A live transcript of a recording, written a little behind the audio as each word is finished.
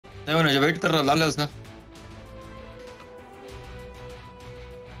नहीं मैंने वेट कर रहा लाल है उसका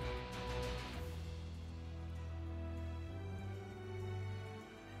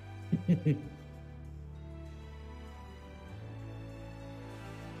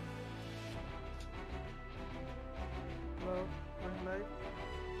Hello, going live.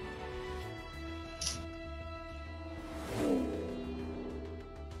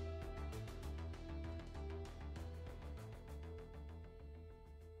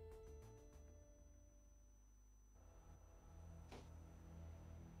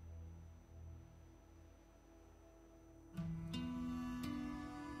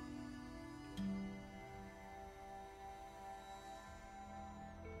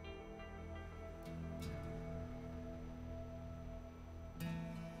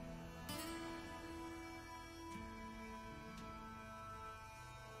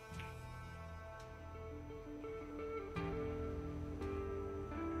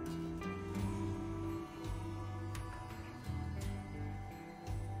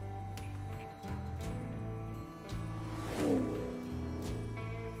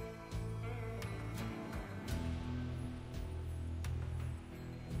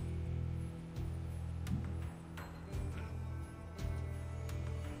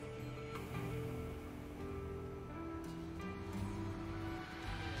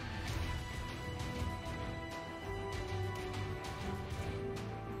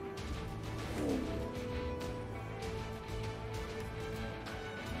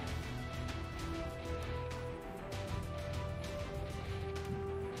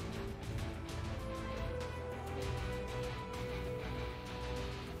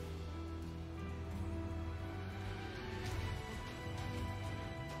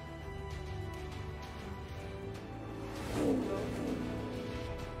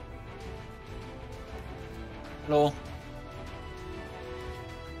 हेलो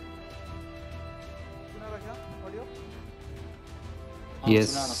सुना रहा क्या ऑडियो?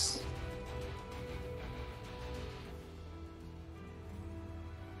 यस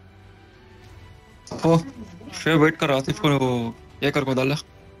ओ शेयर वेट कर रहा था इसको ये कर को डाला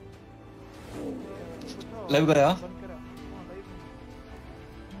लाइव गया बंद करा। हाँ लाइव में।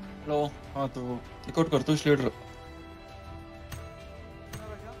 हेलो हाँ तो टिकट कर तू स्लेटर सुना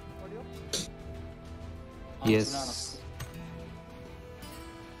रहा क्या audio? Yes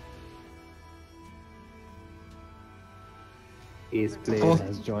Ace player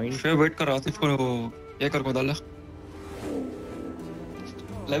has joined. Share wait कर रहा था इसको ये कर को डाला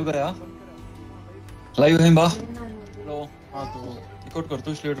लाइव गया बंद करा। हाँ लाइव में। लाइव है बा हेलो हाँ तो टिकट कर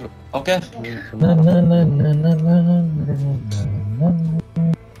तू Slater okay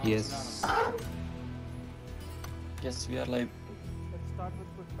Yes. Yes we are live Let's start with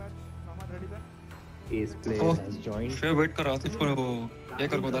quick patch. Rahman ready then? Ace player Oh. has joined. Share wait कर रहा था इसको ये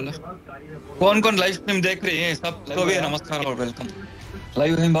कर को डाला कौन कौन लाइव स्ट्रीम देख रहे हैं सब को भी नमस्कार और वेलकम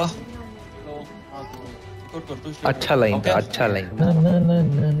लाइव है बा हेलो हाँ तो टिकट कर तू अच्छा लाइन था अच्छा line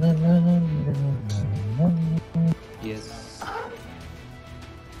yes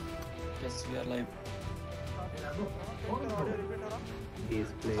yes we are live audio repeat हो रहा?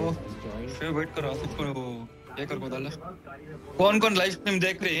 Ace player Oh. has joined. Share wait कर रहा था इसको ये कर को डाला कौन कौन लाइव स्ट्रीम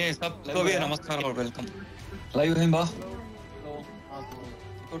देख रहे हैं सब को भी नमस्कार और वेलकम लाइव है बा हेलो हाँ तो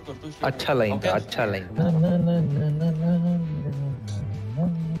टिकट कर तू अच्छा लाइन था अच्छा line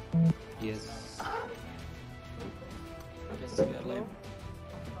yes yes we are live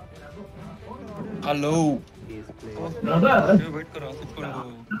hello Ace player share wait कर रहा था इसको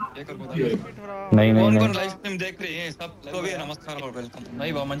ये कर को डाला रिपीट हो रहा? नहीं कौन नहीं कौन लाइव स्ट्रीम देख रहे हैं सब को भी नमस्कार और वेलकम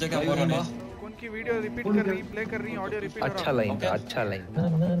नहीं बा मंजा क्या बोल रहा है कौन की वीडियो रिपीट कर रही प्ले कर रही ऑडियो रिपीट हो रहा? अच्छा लाइन था अच्छा लाइन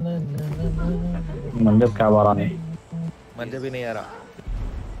मंदिर क्या बारा नहीं मुझे भी नहीं आ रहा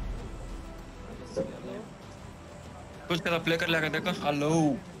कुछ करा प्ले कर लिया देखा हेलो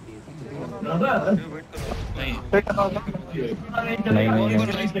नहीं नहीं कौन नहीं कौन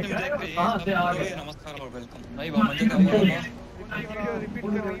लाइव स्ट्रीम देख रहे हैं सब को भी नमस्कार और वेलकम नहीं बा मंजा क्या बोल रहा है वीडियो रिपीट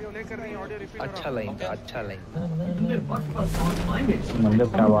कर रही प्ले कर रही ऑडियो रिपीट हो अच्छा रहा? लाइन था अच्छा लाइन मंदिर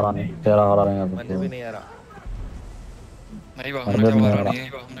क्या बारा नहीं तेरा बारा नहीं मुझे भी नहीं आ रहा नहीं बा हमने क्या बोल रहा नहीं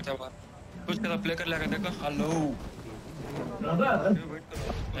बा हमने क्या बोल कुछ करा प्ले कर लिया देखा हेलो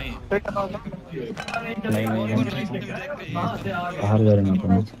नहीं नहीं कौन नहीं कौन लाइव स्ट्रीम देख रहे हैं सब बाहर जा रहे हैं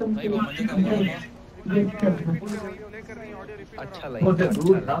नहीं बा मंजा क्या बोल रहा है रिपीट कर रही प्ले कर रही ऑडियो रिपीट हो अच्छा रहा? लाइन था अच्छा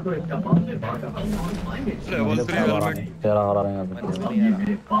लाइन लेवल 3 बारा नहीं तेरा बारा नहीं मुझे भी नहीं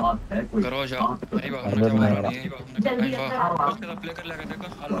आ रहा करो जा नहीं बा हमने क्या बोल रहा नहीं बा हमने क्या नहीं बा कुछ करा प्ले कर लिया देखा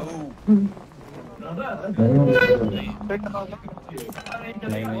हेलो नहीं कौन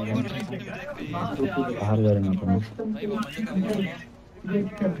नहीं लाइव स्ट्रीम देख रहे हैं सब बाहर जा रहे हैं नहीं बा मंजा क्या बोल रहा है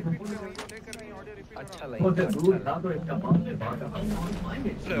लेकर नहीं ऑडियो रिपीट अच्छा करो। लाइन लेवल मंदिर 3 क्या बारा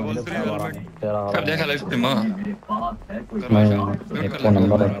हेलमेट नहीं तेरा हो कब रहा देखा है लाइव स्ट्रीम हां नहीं म्यूट एक कर को लेगा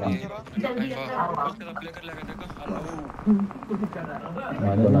नंबर टाइम रखा बा प्ले कर लेगा देखो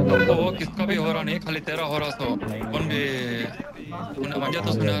मैं तो ना अब तो जल्दी वो किसका भी हो रहा नहीं खाली तेरा हो रहा सो कौन भी सुन मंजे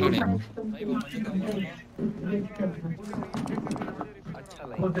तो सुने रहा नहीं नहीं वो मंजे का नहीं होगा अच्छा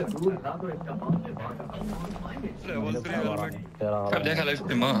लाइन लेवल मंदिर 3 क्या बारा हेलमेट नहीं तेरा हो कब रहा देखा है लाइव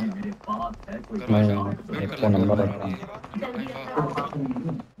स्ट्रीम हां नहीं म्यूट एक कर को लेगा नंबर रखा टाइम बा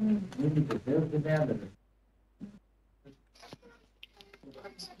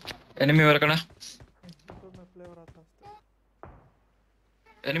एनिमी मेरे कना यूट्यूब में प्ले हो रहा था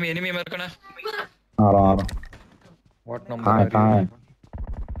एनिमी मेरे कना आ रहा व्हाट कहाँ नंबर है आर यू?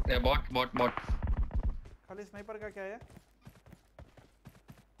 ये बॉट बॉट बॉट खाली स्नाइपर का क्या है?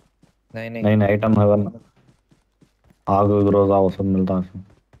 नहीं नहीं नहीं आइटम हेवन आग ग्रोजा वो सब मिलता है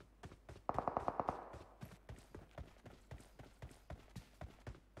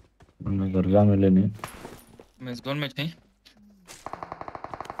इसमें घर जा मिले नहीं मैं जोन में थी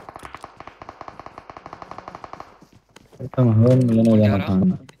आइटम हेवन मिलने कौन जा जाना रहा था समझ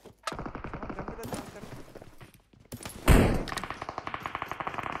गन के साथ कर।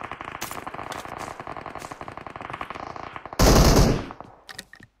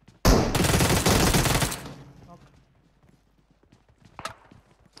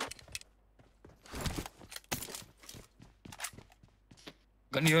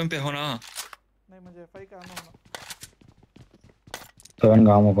 गन यूएम पे होना नहीं मुझे एफआई का आना होना। 7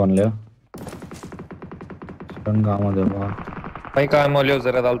 गामो कौन ले 7 गामो दे बा भाई का एमओ लियो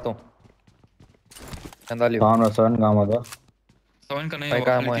जरा डालता हूँ डालियो सामने 7 गामो दे 7 का नहीं भाई होगा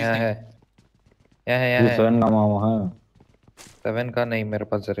का खाली एमओ 30 यहाँ नहीं है यहाँ है यहाँ ये है 7 गामो है 7 का नहीं मेरे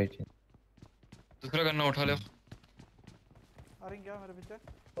पास जरा ही चीज दूसरा गन उठा ले आ रही क्या मेरे पीछे?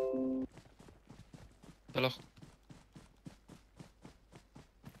 चलो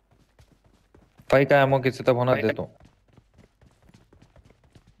भाई का एमओ किसी तक होना दे दो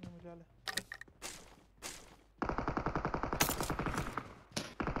नहीं मुझे ले।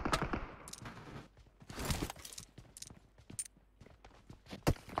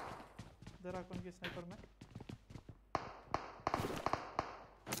 जरा कौन की स्नाइपर में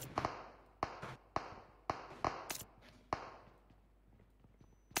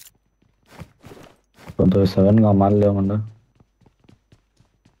तो 7 का मार लियो मंडा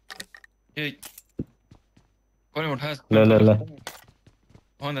ये कौन उठाया ले ले ले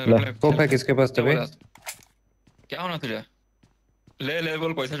कौन ले। स्कोप है किसके पास क्या तभी बोला क्या होना तुझे ले ले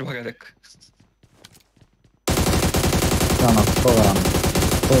बोल पैसा भागा देख क्या ना तो ना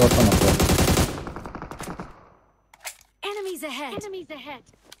Enemies ahead! Enemies ahead!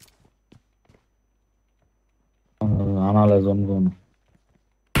 आना ले जोन को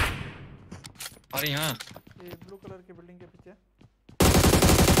अरे हां ये ब्लू कलर की बिल्डिंग के पीछे।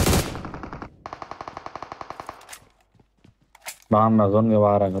 बाहर ना जोन के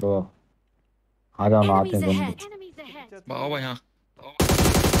बाहर है करो आ जाओ ना आते Enemies हैं जोन ahead! पे Enemies ahead! बाओ भाई हां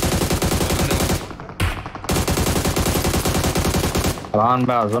रान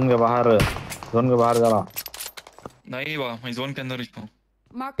बे जोन के बाहर जरा नहीं वाह मैं जोन के अंदर ही हूं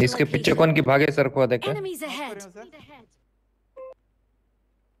Mark the इसके पीछे location. कौन की भागे सर को देखे Enemies ahead! Sir.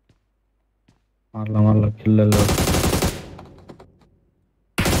 मार ला किल ले लो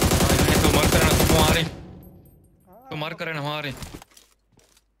नहीं तो मार करना तो आ रही तो मार करे ना हमारे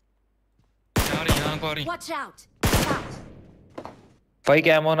यार यहां को आ रही Watch out! Watch out! भाई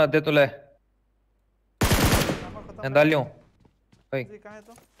का एमओ ना दे तो ले आमा खत्म डालियो भाई जी कहाँ है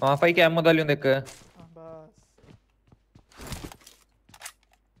तो? हाँ भाई का एमओ डालियो देख हाँ बस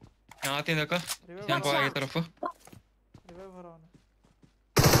यहां आती देखा यहां को आगे तरफ रिवाइव हो रहा हूँ।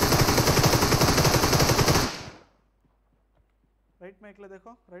 राइट में एकले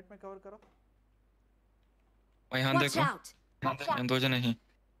देखो राइट में कवर करो। भाई हां Watch देखो out! यहाँ दो जने ही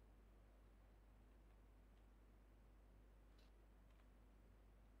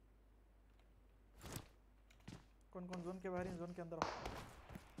कौन कौन जोन के बाहर है जोन के अंदर आओ।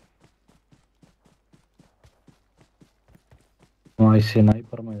 वहाँ इस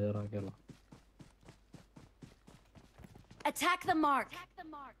स्नाइपर में जरा अकेला Attack the mark! Attack the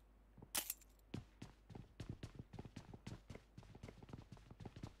mark!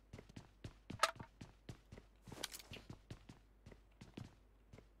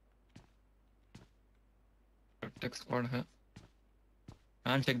 Take squad है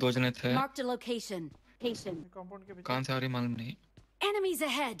कान चेक दो जने थे Marked a location. Location. Compound के पीछे कहां से आ रही मालूम नहीं Enemies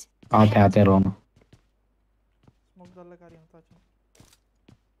ahead! आते हैं रोना स्मोक डाल लगा रही हूँ तो अच्छा।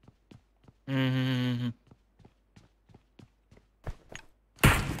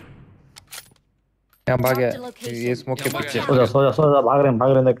 यहाँ भाग Marked a गया location. ये स्मोक के यहाँ भाग पीछे। गया। सो जा भाग रहे हैं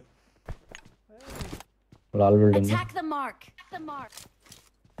देख लाल बिल्डिंग में Attack the mark. The mark.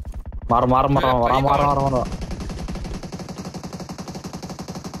 मार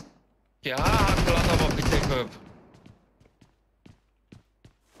क्या खुला था वो पीछे को।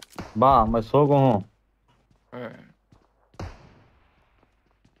 बा मैं सो गया हूँ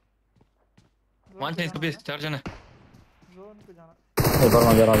मान चाहिए सभी चार जन है। जोन पे जाना। इधर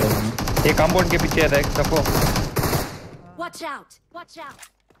नजर आ रहा है ये कंपाउंड के पीछे है देख सबको। Watch out. Watch out.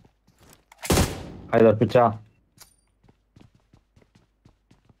 इधर पीछे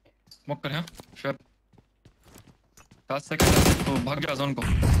स्मोक कर। हाँ श्योर 7 सेकंड तो भाग गया जोन को।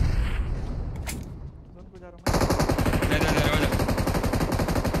 जोन को जा रहा हूँ मैं। दे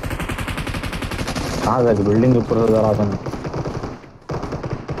कहाँ से बिल्डिंग के ऊपर से जरा था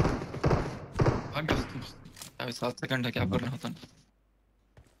भाग गया। अभी 7 सेकंड है क्या करना होता है।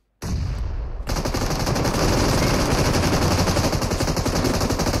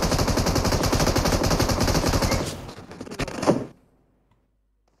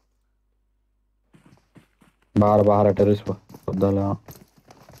 बाहर है टेरेस पर डाला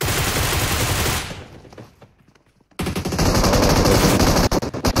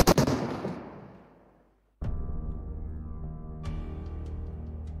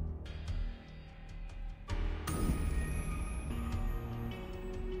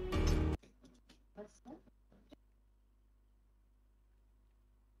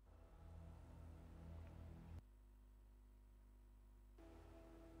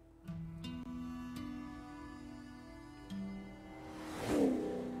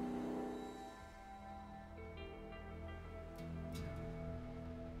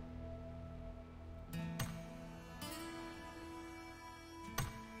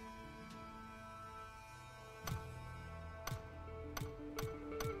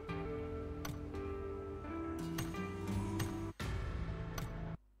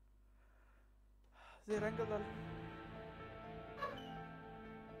ये रैंक डाल।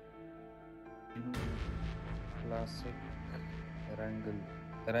 क्लासिक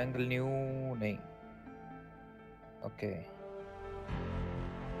रैंगल न्यू नहीं। ओके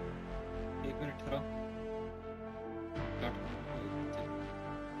 1 मिनट ठहरो।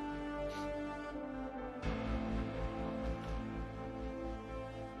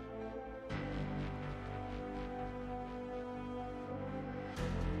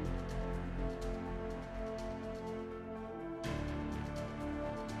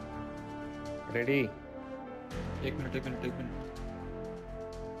 रेडी। 1 मिनट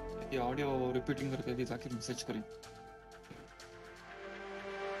ये ऑडियो रिपीटिंग करके भी जाके मैसेज करें।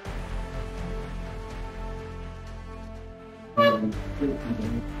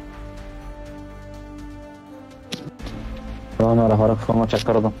 मेरा हर फोन चेक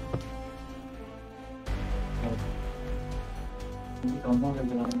कर दो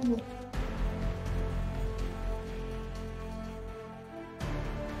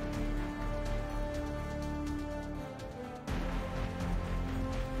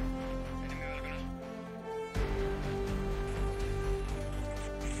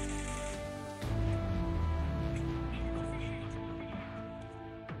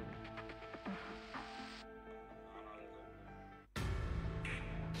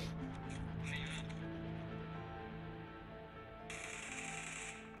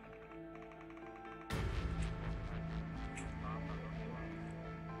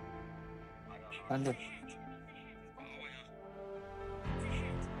अंदर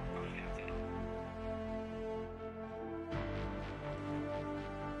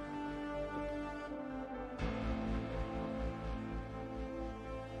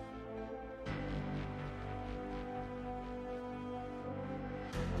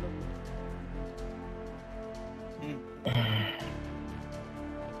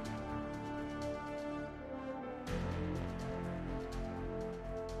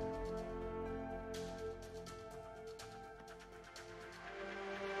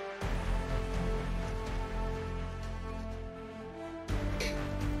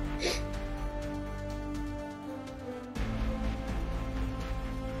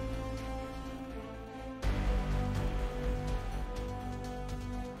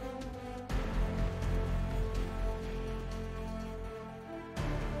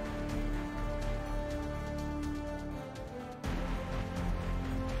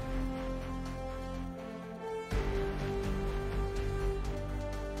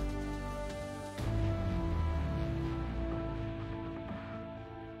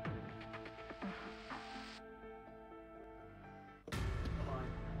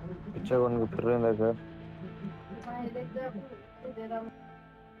पीछे कौन फिर रहे हैं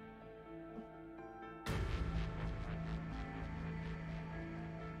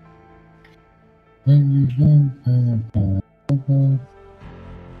ओके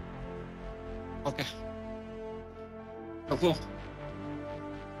रखो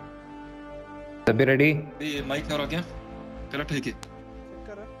सभी रेडी? ये माइक और क्या चलो ठीक है चेक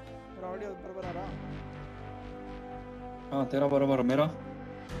कर मेरा ऑडियो बराबर आ रहा। हाँ तेरा बराबर मेरा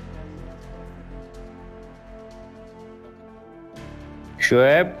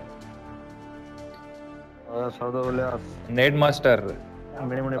शोएब सौदा बोले net master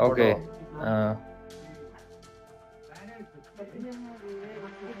mini mini okay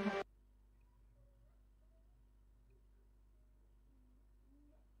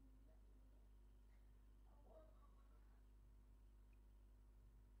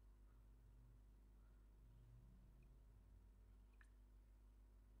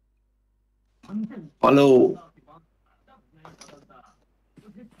hello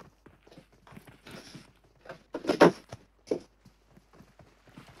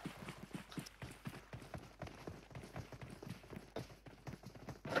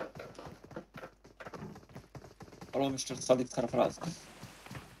hello mister Sadiq Sarfaraz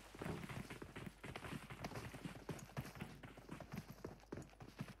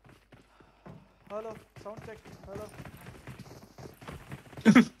hello sound check. Hello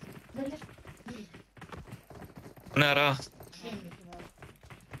सुना रहा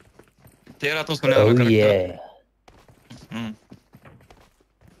तेरा तो सुना रहा Oh correct yeah.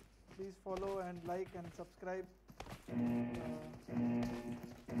 Please follow and like and subscribe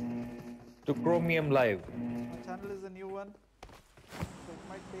To Chromium Live. my channel is a new one so it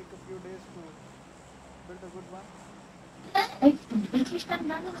might take a few days to build a good one.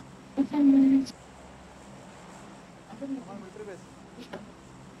 Come on, military base.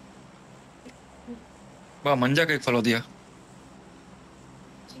 वाह मंजा का एक follow दिया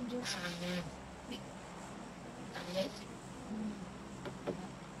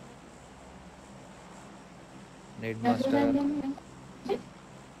Net master.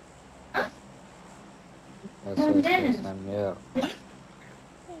 Yes, I'm here.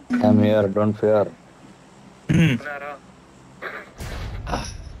 I'm here, don't fear.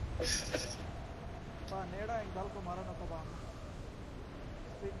 बा नेड़ा एक डाल को मारा ना तो बा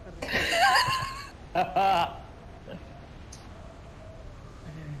स्ट्रीम कर रही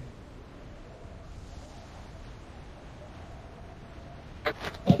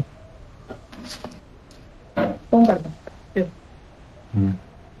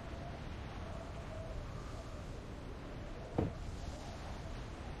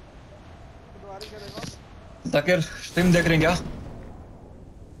द्वारी करेगा जाकिर स्ट्रीम देख रहे हैं क्या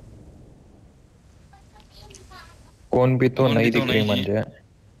कौन भी तो कौन भी नहीं तो दिख रही नहीं। मुझे।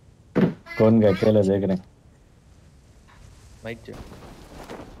 कौन गया अकेले देख रहे हैं? Mic check.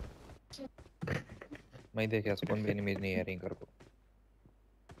 मैं देखा कौन भी इमेज नहीं आ रही कर को।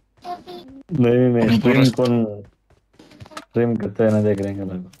 नहीं स्ट्रीम करते हैं ना देख रहे हैं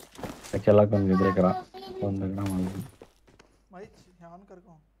लोग अकेला कौन देख रहा कौन देख रहा मालूम माइक ध्यान कर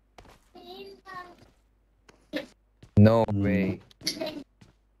को No way.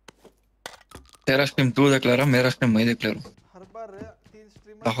 तेरा स्ट्रीम तू देख ले रहा मेरा स्ट्रीम मैं देख ले रहा हर बार 3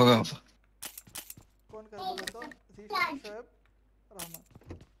 स्ट्रीमर क्या होगा कौन कर बोले तो शोएब रहमान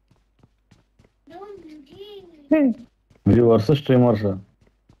मुझे वर्सेस स्ट्रीमर्स है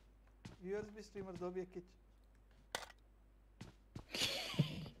व्यूअर्स भी स्ट्रीमर दो भी एक ही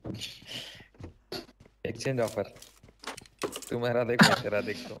एक्सचेंज ऑफर। तू मेरा देख मैं तेरा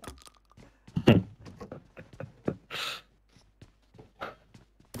देखता हूँ।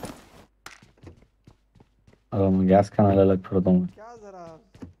 अब मैं गैस खाना अलग छोड़ता हूँ क्या जरा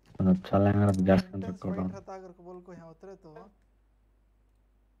अच्छा लगेगा ना गैस खाना इंटेंस छोड़ रहा फाइट हूँ रहता अगर को बोल को यहाँ उतरे तो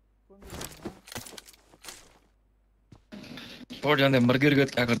कौन भी छोड़ जाने मर गिर गए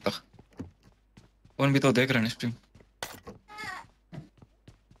तो क्या करता कौन भी तो देख रहे हैं स्ट्रीम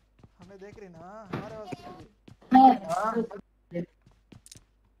हमें देख रही ना हमारे वास्ते भी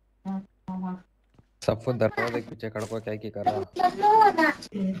सब दरवाजे के पीछे खड़ा क्या की कर रहा।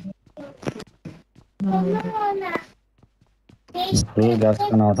 फुल गैस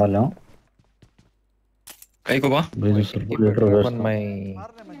खाना उठा ले कहीं को बा 20 लीटर अपन वेस्ट मैं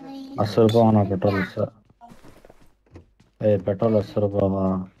मारने में 80 रुपये होना पेट्रोल से पेट्रोल 80 रुपये हुआ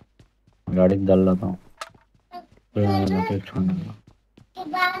गाड़ी डाल लेता हूँ छोड़ने का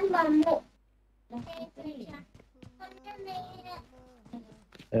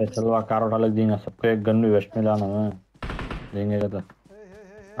चलो कार उठा लग देंगे सबको एक गन भी वेस्ट में लाना है देंगे तो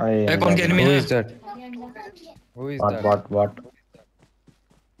ए कौन के एनिमी Who है is that? Who is that?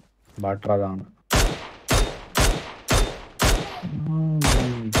 बाट रहा गाना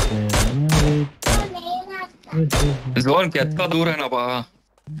जोन कितना दूर है ना बा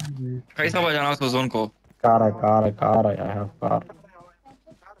कैसा बजाना उस जोन को? कार है कार है कार है, आई हैव कार।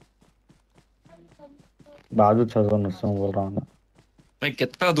 बाजू 6 जोन उससे मैं बोल रहा हूँ ना। भाई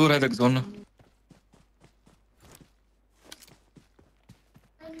कितना दूर है तक जोन?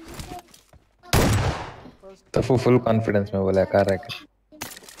 तो फुल कॉन्फिडेंस में बोला कार है।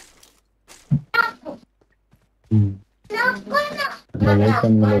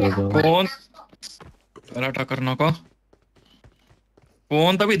 वेलकम मिलेगा तो। कौन पराठा करना का?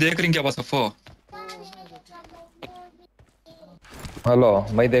 कौन तभी देख रही क्या बस अफो? नहीं देख रहा। हेलो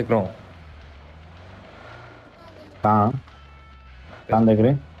मैं देख रहा हूँ। कहाँ कहाँ देख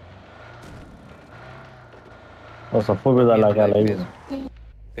रही? वो सफो भी डाला क्या लाइव में?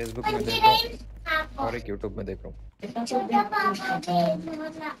 फेसबुक में देख रहा हूँ और एक यूट्यूब में देख रहा हूँ।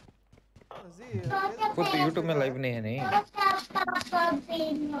 जी खुद फेसबुक यूट्यूब में लिखा लाइव है। नहीं है नहीं।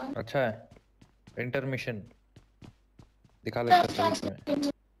 अच्छा है इंटरमिशन दिखा लेते फेसबुक में,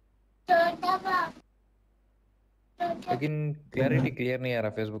 लेकिन क्लैरिटी क्लियर नहीं आ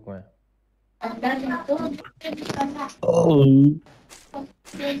रहा फेसबुक में।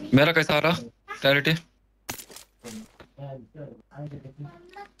 मेरा कैसा आ रहा क्लैरिटी?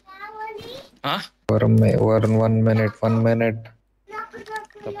 हाँ वन मिनट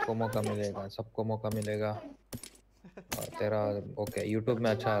सबको मौका मिलेगा, सबको मौका मिलेगा। और तेरा ओके यूट्यूब में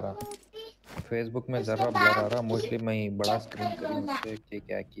अच्छा आ रहा, फेसबुक में जरा ब्लर आ रहा। मोस्टली मैं बड़ा स्क्रीन करी मुझसे कि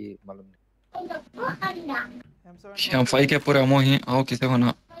क्या की मालूम नहीं। हम फाई के पूरे अमो ही आओ किसे होना।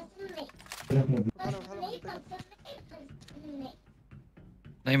 उठा लो मुझे टेक।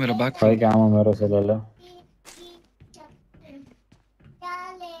 नहीं मेरा बैक भाई फुल। क्या मैं मेरे से ले ले।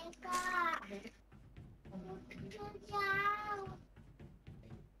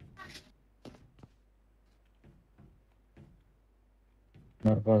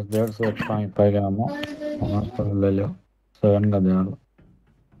 मेरे पास 150 एक्स्ट्रा ही पाई गया मैं, वहाँ पर ले लो 7 का दे दो।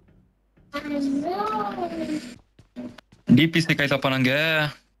 डीपीसी कैसा पनंगे?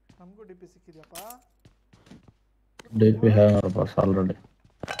 हमको डीपीसी की दिया डीपी है मेरे पास ऑलरेडी।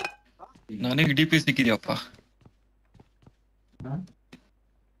 नानी की डीपीसी की दिया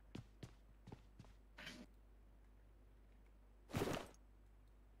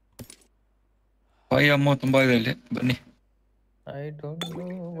भाई अम्मो तुम्बा ले ले बन्नी। I don't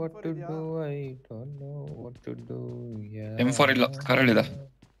know what to do, I don't know what to do, yeah. M4 ಇಲ್ಲ ಕರಳಿದ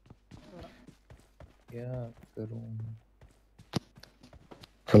क्या करूं?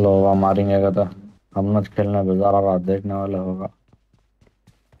 चलो वहाँ मारेंगे का था। हम मैच खेलने बेचारा रात देखने वाला होगा।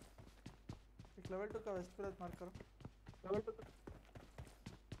 एक लेवल 2 का वेस्ट प्लेस मार करो।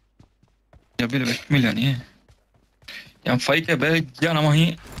 जब भी वेस्ट मिला नहीं है यहाँ फाइट के बैग जाना वहीं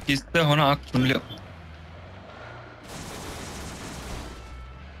किससे होना आँख सुन लियो।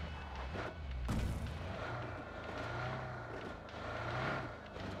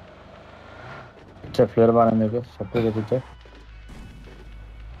 पीछे फ्लेयर मारने देखो सबको के पीछे।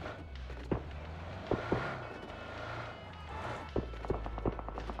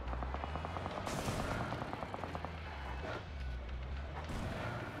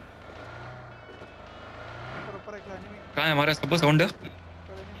 ऊपर एक एनिमी कहाँ है हमारे सब साउंड?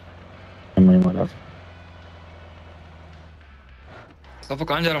 नहीं मारा। सब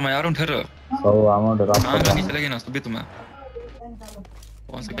कहाँ जा रहा मैं यार उन ठहर तो आमो डरा कहाँ जानी चलेगी ना सभी तुम्हें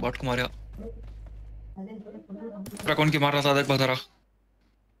कौन से बॉट को मारा कौन की मार रहा था देख बता रहा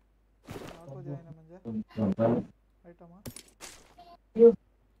नाको जाए ना म्हणजे राइट अमा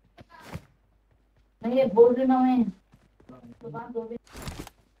नहीं ये बोल रही ना मैं दुकान दो भी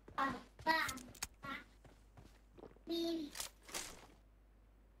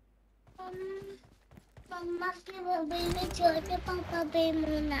मम्मा के बर्थडे में छोटे पापा पे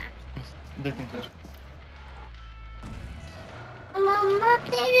मुना देखो फिर मम्मा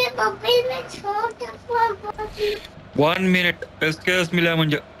तेरे बर्थडे में छोटे पापा पे 1 मिनट एसकेएस मिला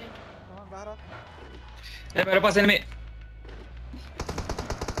मुझे अमा बाहर आ ए मेरे पास एनिमी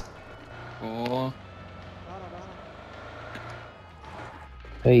ओ बाहर आ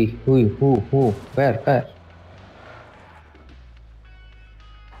Hey, who, where?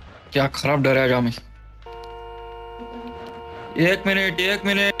 क्या खराब डर है जामी 1 मिनट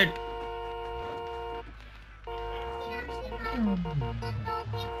चलो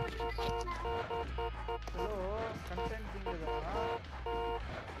कंटेंट देंगे जरा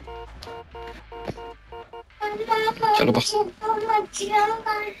चलो बस मच्छियां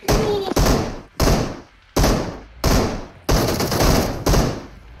काटनी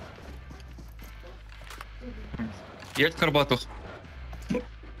ये कर बात तो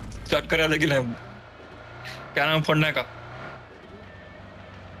स्टार्ट करा लेकिन क्या नाम पढ़ने का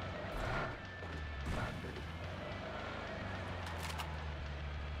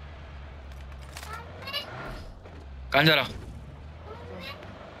कहाँ जा रहा?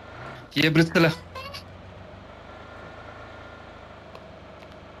 ये ब्रिज चला।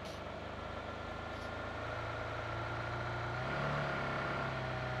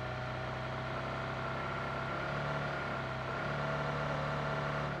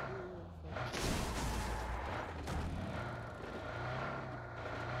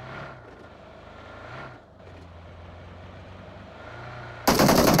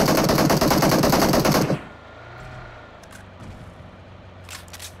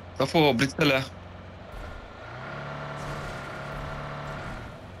 सफो ब्रिज चला।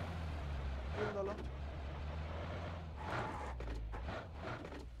 फ्यूल डालो।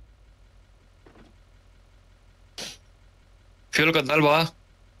 फ्यूल का दाल बा।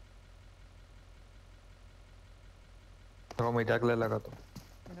 तो मैं जागले लगा तो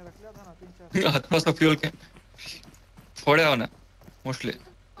मैंने रख लिया था ना 3-4। हाथ पास फ्यूल के फोड़े होना मोस्टली।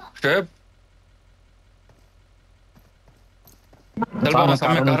 शेब चल बा,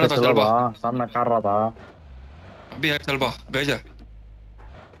 सामने कार रहा था, चल बा। सामने कार रहा था। अभी है, चल बा, भेजा।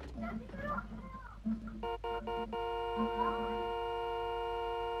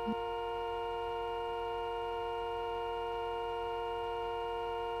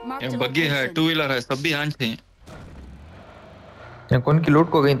 Marked a बग्गी है, location. 2 व्हीलर है, सब भी हांच हैं। कौन की लूट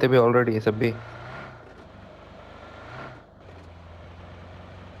को गई थे भी ऑलरेडी सब भी। ये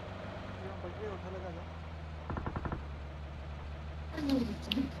बग्गी उठा लगा जा।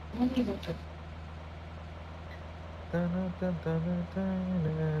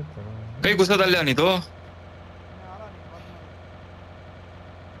 कहीं गुस्सा डाल लिया नहीं तो। मैं आ रहा नहीं बाद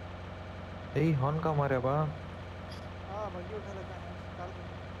में। ए हॉर्न का मारे बा। हाँ बग्गी उठा लगा है कार को।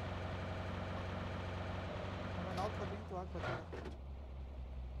 मैं नॉक कर दूँ तो आग बचेगा।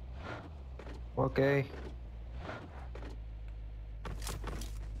 Okay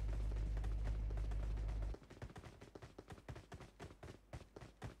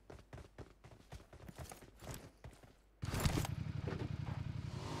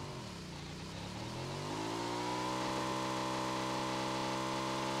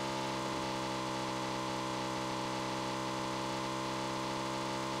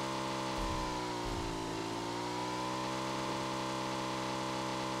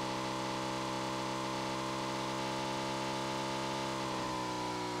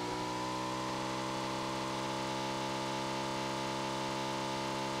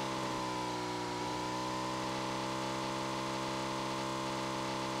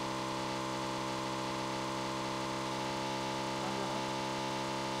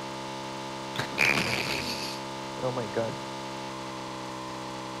Oh my god.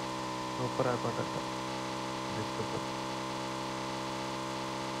 ऊपर आ पड़ा था इसके ऊपर।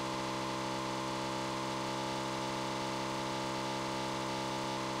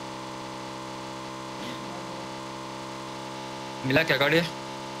 मिला क्या गाड़ी?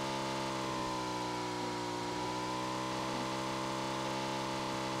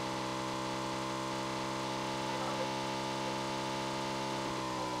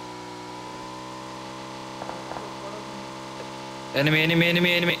 Enemy enemy enemy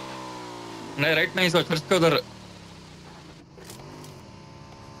enemy. नहीं राइट नहीं, सो चर्च के उधर।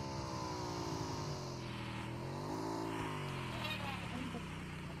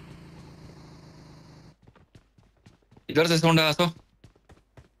 इधर से साउंड आया सो।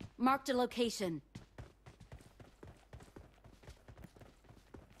 Marked a location.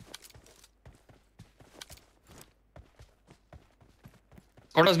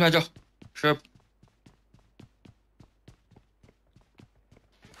 कोडस में आ जाओ। शेप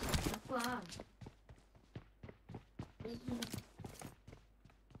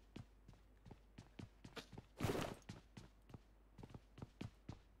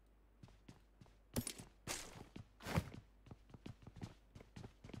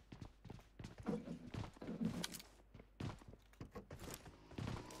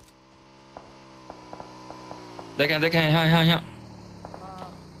देखें देखें, यहाँ यहाँ यहाँ।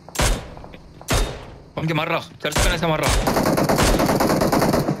 कौन के मार रहा? चर्च पे ऐसे मार रहा।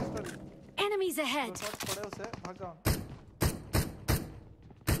 Enemies ahead. शॉट पड़े उसे भागा।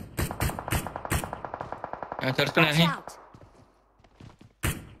 चर्च पे Watch नहीं। out.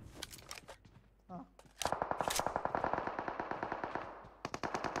 हाँ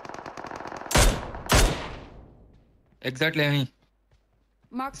एग्जैक्टली यहीं।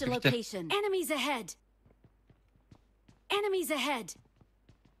 Marked a location. Enemies ahead. Enemies ahead.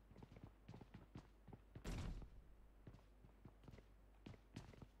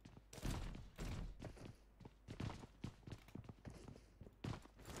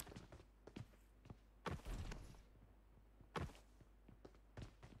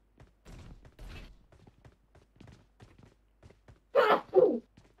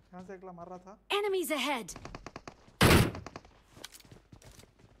 यहाँ से एकला मार रहा था। Enemies ahead.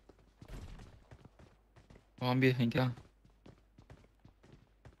 वहाँ भी है क्या?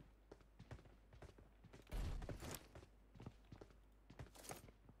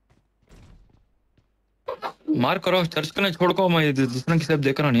 मार करो, चर्च को नहीं छोड़ को, मैं दूसरा की सब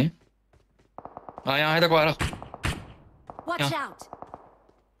देख रहा नहीं। हाँ यहाँ है, देखो आ रहा। Watch Yeah. out.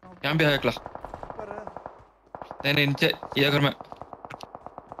 यहाँ भी है एकला। ऊपर है। नहीं नहीं, नीचे ये घर में।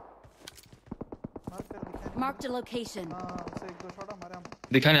 मार कर दिखा। Marked a location. हाँ उसे एक दो शॉट मारे हम।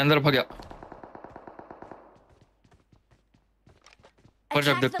 दिखा नहीं, अंदर भाग गया। पर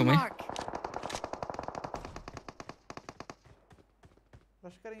जब Attack देख the तुम्हें mark.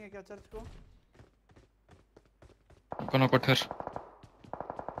 रश करेंगे क्या चर्च को? कौन कोठर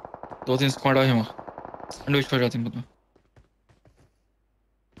 2-3 स्क्वाड है वहाँ। अंडर हो जाती है मतलब।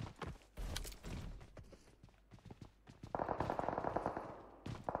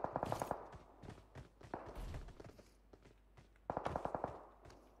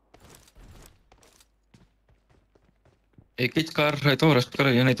 एक ही कार है तो रश कर,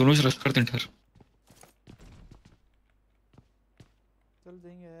 या नहीं दोनों रश करते हैं ठहर। चल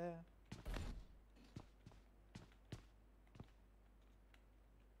जाएंगे।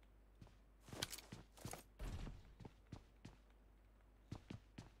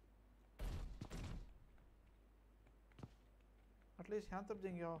 एटलीस्ट यहाँ तक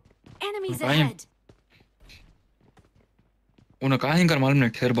जाएंगे। आओ। Enemies Fine. ahead. उन्हें कहाँ ही कर मालूम नहीं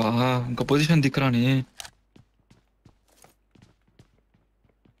ठहर बा, उनका पोजीशन दिख रहा नहीं।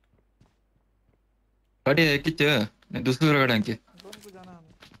 गाड़ी है किच नहीं, दूसरी जगह गाड़ी है कि जोन को जाना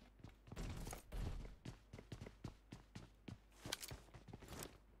हमें।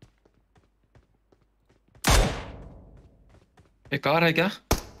 एक कार है क्या?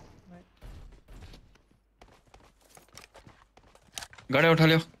 नहीं। गाड़ी उठा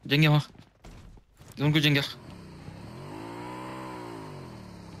लियो, जाएंगे वहाँ, जोन को जाएंगे।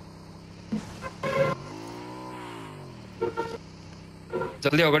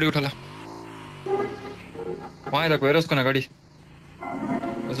 जल्दी आओ, गाड़ी उठा ला। वहाँ देखो वेरोस को ना गाड़ी,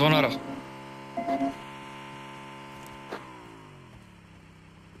 जोन आ रहा।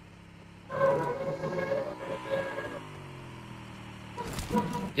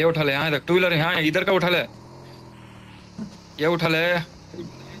 ये उठा ले, यहाँ देख 2 व्हीलर यहाँ है, इधर का उठा ले, ये उठा ले।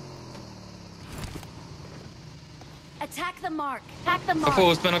 Attack the mark. Attack the mark.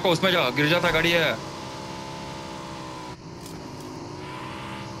 नको उसमें जा, गिर जाता गाड़ी है।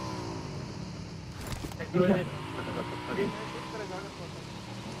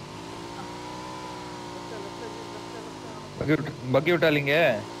 बग्गी उठा लेंगे।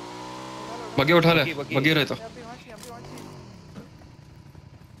 बग्गी उठा ले, बग्गी। बग्गी रहे तो। अभी वहाँ छी।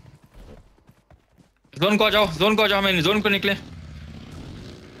 जोन को आ जाओ, जोन को आ जाओ, मैं जोन को निकले।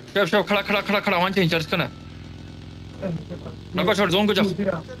 शब खड़ा वहाँ चाहिए चर्च करना। नको छोड़, जोन को जाओ।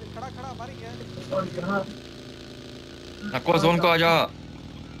 खड़ा मारी गया। नको जोन को आ जा।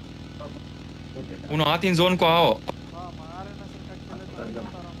 उन्होंने आती इन जोन को आओ। वाह मारे ना सर का खेले तो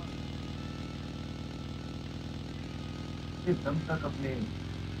बता रहा हूँ। दम तक अपने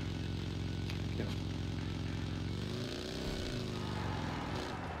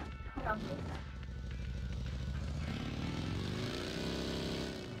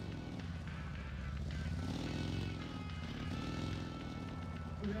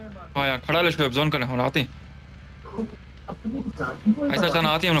हाँ यार खड़ा ले, शोएब जोन करने हम आते हैं। ऐसा चना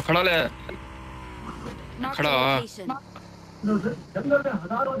आती है, खड़ा ले। Marked a खड़ा location. जंगल में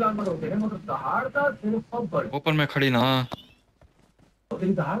हजारों जानवर होते हैं, मगर दहाड़ता सिर्फ अब बड़ ऊपर में खड़ी ना।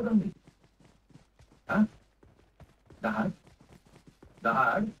 तेरी दहाड़ दम नहीं। हाँ?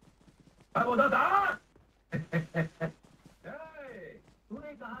 दहाड़ मैं बोला दहाड़।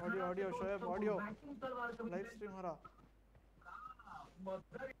 तूने कहा audio Shoaib audio live stream हो रहा।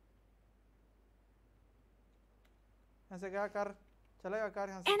 ऐसे क्या कार चलेगा, कार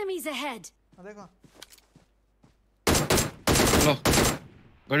यहाँ से। Enemies ahead. देखो चलो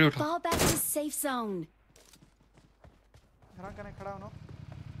गाड़ी उठा। Fall back to safe zone. घर कने खड़ा हो ना।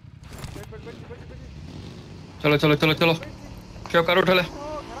 बैठ। चलो शोएब कार उठा ले।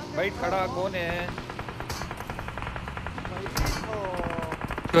 भाई खड़ा कौन है?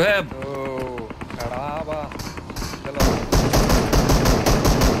 शोएब ओ खड़ा बा, चलो।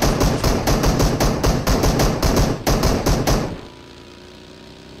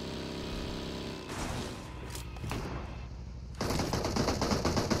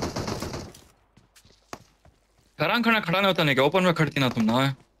 घरां खड़ा नहीं होता नहीं क्या? ओपन में खड़ती ना तुम ना।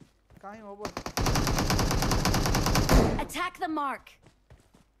 कहीं हो बोल। Attack the mark.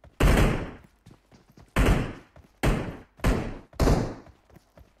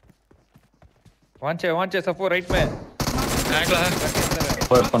 Vanche सफो right में टैग ला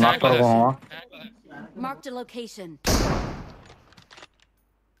कोई को नॉक कर दूंगा Marked a location.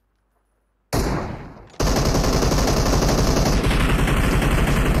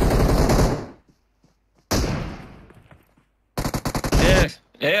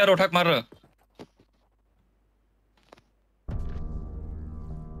 ए यार उठाक मार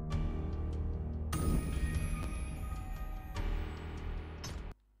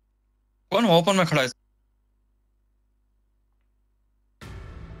कौन ओपन में खड़ा है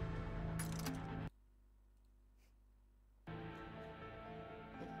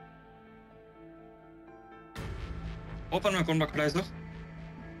ओपन में कौन खड़ा है सर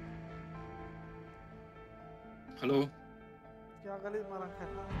हेलो क्या गली मारा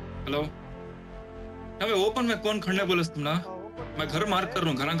खेलना हेलो अबे ओपन में कौन खड़ने बोले तुम ना मैं घर मार्क कर रहा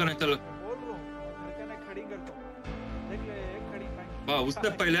हूँ घर चल बोल रहा हूँ लड़के ने खड़ी कर दो देख ले एक खड़ी बैंक वाह उससे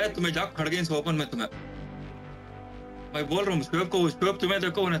पहले तुम्हें जाग खड़ गई ओपन में तुम्हें मैं बोल रहा हूँ स्पेप तुम्हें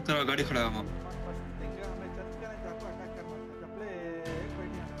देखो उन्हें तेरा गाड़ी खड़ा है वहाँ देंगे हमें चल के नहीं जाको अटैक करना जब ले एक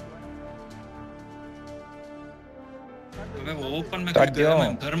बैठी मैं वो ओपन में काट दियो।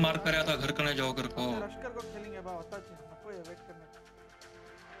 मैं घर मार कर आया था घर करने जाओ घर को लश्कर को खेलेंगे बा होता जी नको ये वेट करने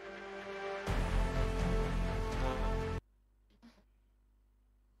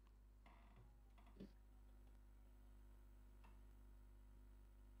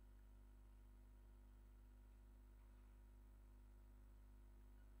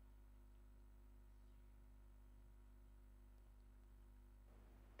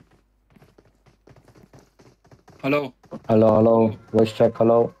hello hello voice check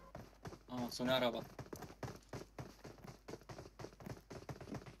hello हाँ सुना रहा बात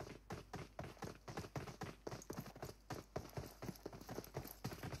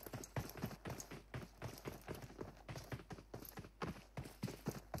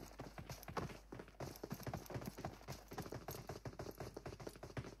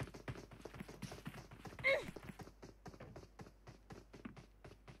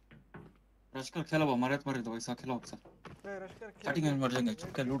रशकर खेला वो मारे तो वैसा खेलो अक्सर रश्कर स्टार्टिंग में मर जाएंगे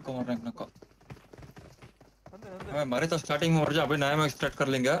चुपके लूट को मार रहे हैं को अंदर अंदर हमें मारे तो स्टार्टिंग में मर जा अभी नया मैच स्टार्ट कर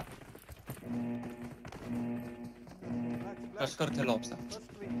लेंगे रशकर खेलो अक्सर फर्स्ट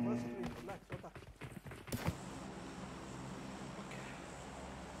ट्री रिलैक्स होता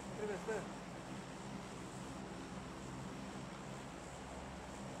ओके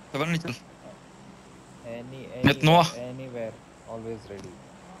खबर नहीं चल anywhere always ready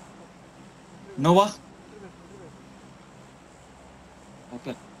नोवा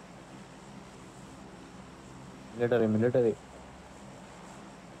ओके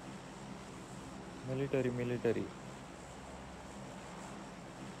military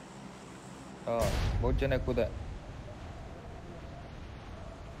हाँ बहुत जने खुद है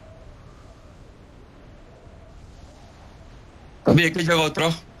अभी एक ही जगह उतरो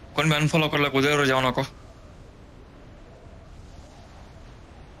कौन मैं अनफॉलो कर ला उधर जाओ ना को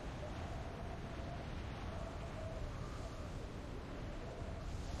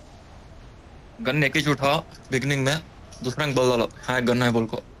गन एक ही उठा बिगनिंग में दूसरा बोल डालो हाँ गन है बोल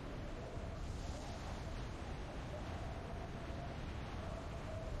को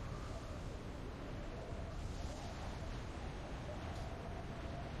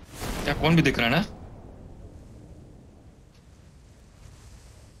क्या कौन भी दिख रहा है ना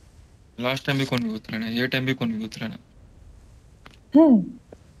लास्ट टाइम भी कौन भी उतरा ना ये टाइम भी कौन भी उतरा ना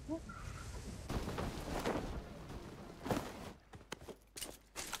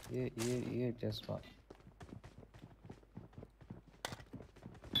ये टेस्ला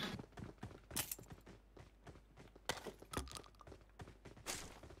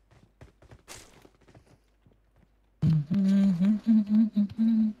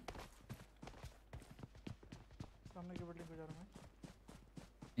सामने की बिल्डिंग को जा रहा हूं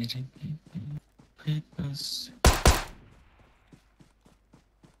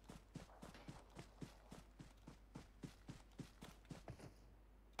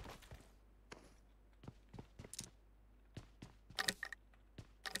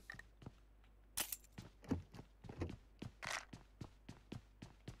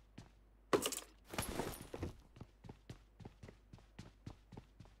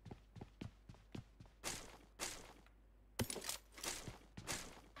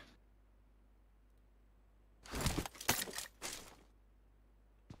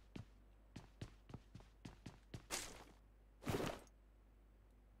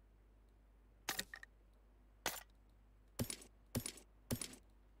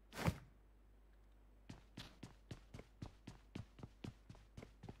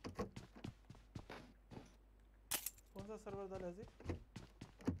कौन सा सर्वर डाला है जी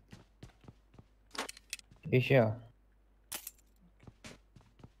एशिया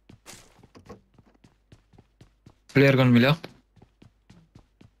फ्लेयर गन मिला।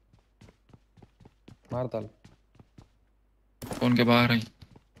 मार डाल। कौन के बाहर है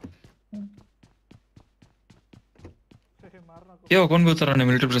मारना को क्या? कौन भी उतरा नहीं,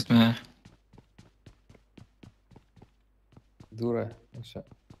 मिलिट्री ड्रेस में है। दूर है अच्छा।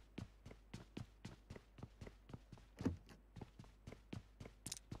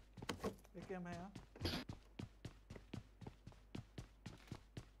 एकेएम है यहाँ।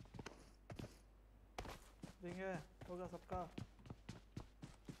 देंगे होगा सबका।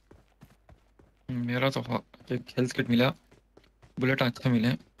 मेरा तो एक हेल्थ किट मिला, बुलेट अच्छे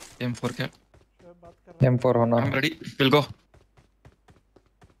मिले, M4 के। शोएब बात कर रहा M4 होना। I am ready, will go.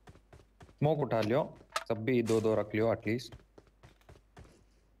 Smoke उठा लियो, सब भी दो दो रख लियो एटलीस्ट।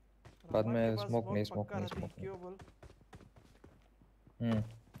 बाद रामा में के पास स्मोक नहीं, पक्का स्मोक नहीं, रहती, स्मोक नहीं। क्यों बोल?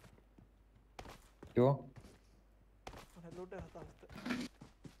 क्यों? उन्हें लूटे रहता हस्ते।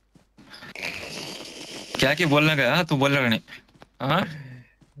 क्या की बोलने गया तू? बोल रहा नहीं? हाँ,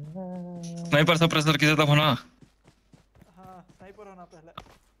 स्नाइपर सप्रेसर किसे तब होना। हाँ स्नाइपर होना पहले।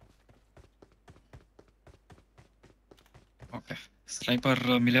 ओके,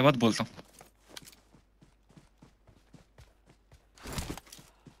 स्नाइपर मिले बाद बोलता हूँ।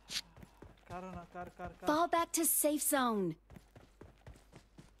 कार होना, car. Fall back to safe zone.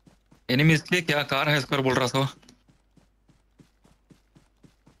 Enemy इसलिए क्या कार है इसको बोल रहा था।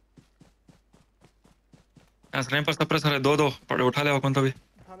 स्नाइपर सप्रेसर है, दो दो पड़े, उठा ले कौन तो भी।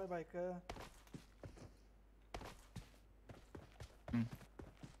 उठा ले बाइक।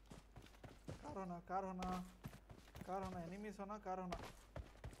 कार होना एनिमीज होना, कार होना।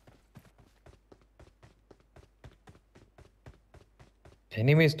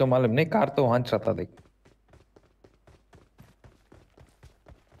 एनिमीज तो मालूम नहीं, कार तो वहां रहता देख।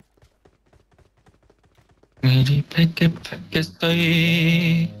 मेरी फेंके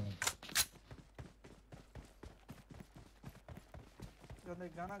सही।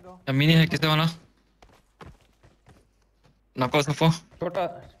 गाना गाओ। मिनी है किसे होना? नको सफो। छोटा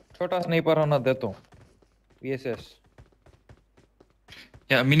छोटा स्नाइपर होना दे तो। PSS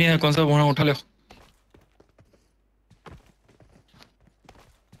या मिनी है कौन सा होना? उठा लो।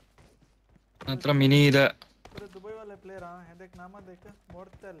 मतलब मिनी इधर। पूरे दुबई वाले प्लेयर हैं, देख नाम देख।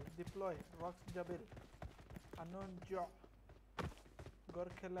 मोर्टेल, डिप्लॉय, रॉक्स जबिल, अनोन जो,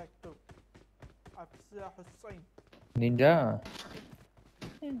 गोरखेला एक्टिव, अफसा हुसैन। निंजा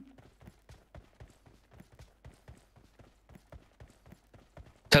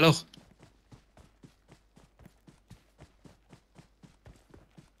चलो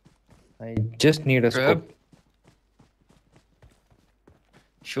I just need a Shoaib. scope.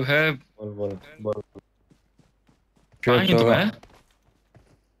 Shoaib बोल कहाँ है तुम्हें?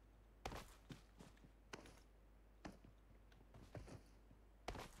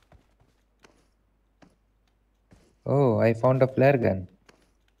 Oh, I found a flare gun.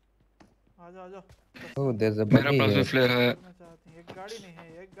 आजा। Oh, there's a मेरा buggy पास भी here. फ्लेयर है। करना चाहती हैं।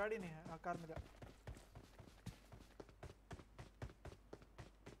 एक गाड़ी नहीं है, कार मिला।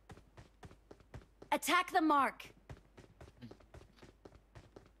 Attack the mark.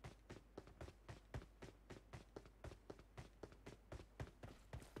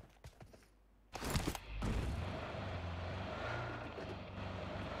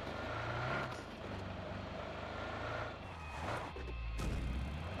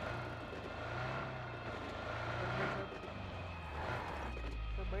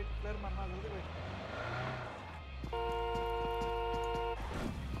 तो बैठ, प्लेयर मारना, जल्दी बैठ।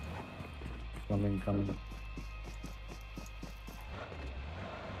 कमिंग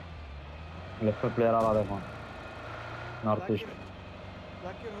लेफ्ट पे प्लेयर आ रहा देखो, north east.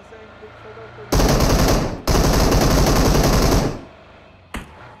 Zakir Hussain, big shot out to.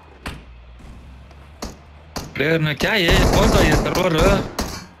 Player ने क्या ये कौन सा ये सर्वर?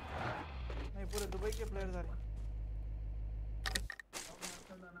 नहीं, पूरे दुबई के प्लेयर्स आ रहे हैं।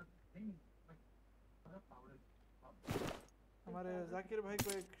 हमारे जाकिर भाई को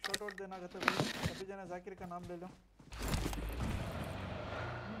एक शॉट आउट देना कहते भाई, सभी जना जाकिर का नाम ले लो।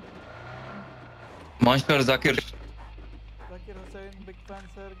 Monster Zakir. Zakir Hussain, big fan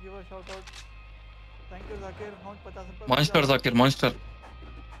sir, give a shot out. Thank you Zakir, 50 रुपए। Monster Zakir, monster.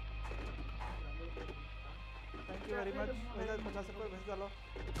 Thank you very much. वैसे 50 रुपए भेज डालो।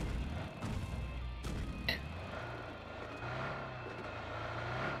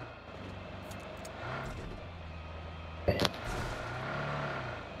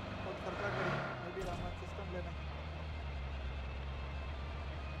 बहुत खर्चा करी, मैं भी रामा सिस्टम लेना।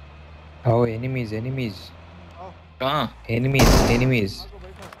 Oh, enemies. आओ कहाँ? Enemies. आगो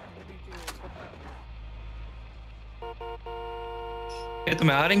बैठो, मेरे नीचे ऊपर। ये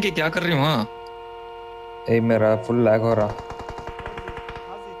तुम्हें आ रही क्या कर रही हो? हाँ ए मेरा फुल लैग हो रहा,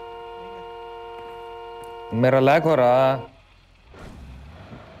 हाजी नहीं है। मेरा लैग हो रहा।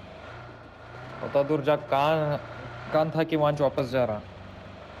 होता दूर जा, कहाँ कहाँ था कि वहां वापस जा रहा।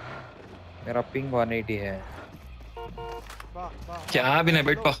 मेरा पिंग 180 है। वाह वाह क्या भी नहीं,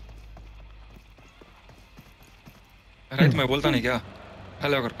 बैठ पा। अरे तुम्हें बोलता नहीं क्या?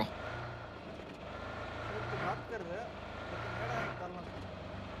 हेलो कर को। सिर्फ तो बात कर रहे हैं लेकिन मेरा एक डालना था।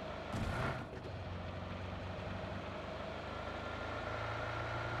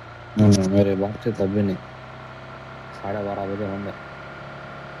 नहीं मेरे बात से तभी नहीं, 12:30 बजे होंगे।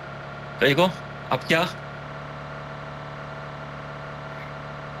 देखो अब क्या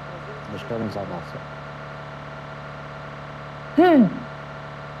डिस्टर्बेंस आ रहा है।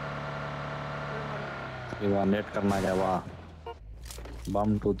 ये वहाँ नेट करना क्या वहाँ,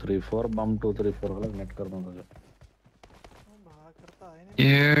 बम 234 बम 234 वाला नेट कर दूँ तुझे। भा करता है नहीं।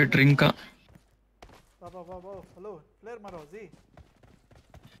 ये ड्रिंक का वाह वाह वाह वाह। हेलो प्लेयर मारो जी,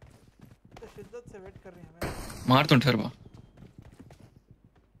 तो शिद्दत से वेट कर रही है मैं। मार तुम ठहर बा।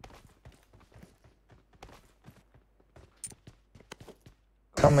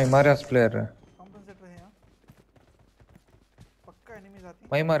 कम मैं मारे प्लेयर है। कॉम्पनसेट रहे यहाँ पक्का एनिमीज आती हैं।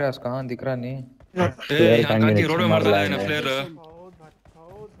 मैं मारे कहाँ दिख रहा नहीं। ए यहाँ कान की रोड में मरता है ना प्लेयर। बहुत भारी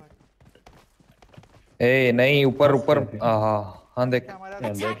बहुत भारी। ए नहीं, ऊपर ऊपर। हाँ हाँ देख। हमारा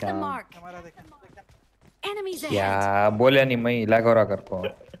Attack the mark. हमारा देखा Enemies ahead. क्या बोले नहीं, मैं लैग हो रहा कर को।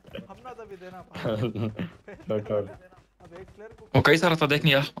 हमना तभी देना पड़ा। अब एक प्लेयर को वो कैसा रहता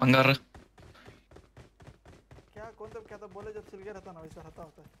देखनी यार अंगार। क्या कौन तब क्या था बोले, जब सिलगे रहता ना वैसा रहता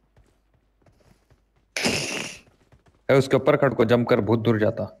होता है। उसके ऊपर खड़ को जम कर बहुत दूर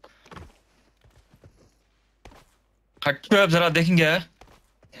जाता। हट पे अब जरा देखेंगे।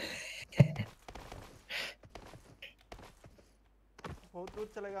 बहुत दूर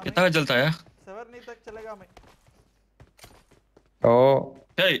चलेगा मैं। कितना जलता है? सेवर नहीं तक चलेगा मैं। ओ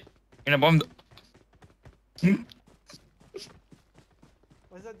ए इन्हें बम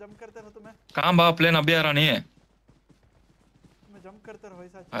वैसा जंप करते रहो तुम्हें। कहाँ बा प्लेन अभी आ रहा नहीं है। तुम्हें जंप करते रहो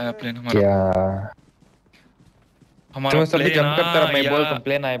वैसा। आया प्लेन हमारा। क्या हमारा तुम सभी प्लेन जंप करते रहो, मैं या बोल तुम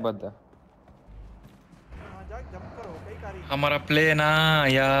प्लेन आए बद। वहाँ जाके जंप करो कई कारी। हमारा प्लेन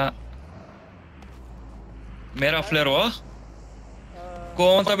या मेरा फ्लेयर हो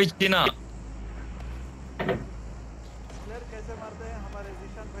कौन सा भी चीना। प्लेयर कैसे मारते हैं हमारे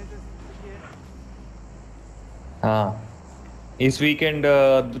जीशान भाई से सीखिए। हाँ इस वीकेंड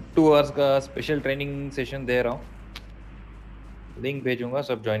 2 आवर्स का स्पेशल ट्रेनिंग सेशन दे रहा हूँ, लिंक भेजूंगा,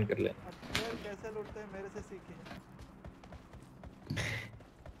 सब ज्वाइन कर ले। अब प्लेयर कैसे लूटते हैं मेरे से सीखिए।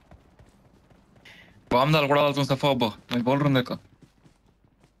 बम डाल पड़ा तुम सफा अब मैं बोल रहा हूँ देखो।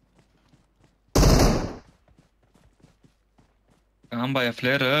 कहाँ भाई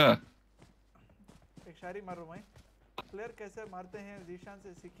फ्लेयर? एक शायरी मारूं मैं। प्लेयर कैसे मारते हैं जीशान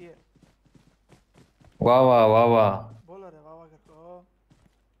से सीखिए। वाह वाह वाह वाह। बोलो रे वाह वाह करके।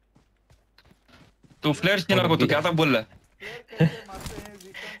 तू फ्लेयर चीना को तू क्या तक बोल रहा है? प्लेयर कैसे मारते हैं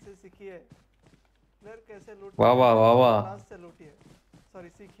जीशान से सीखिए। प्लेयर कैसे लूटते वाह वाह वाह वाह। क्लास से लूटिए, सॉरी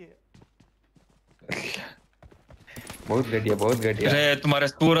सीखिए। बहुत घटिया बहुत घटिया। अरे तुम्हारे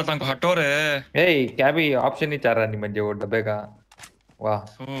सूरत को हटो रे। ए क्या भी ऑप्शन नहीं चाह रहा नहीं मुझे वो डब्बे का। वाह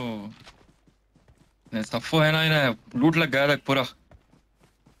ने सफो है ना इन्हें लूट लग गया देख पूरा।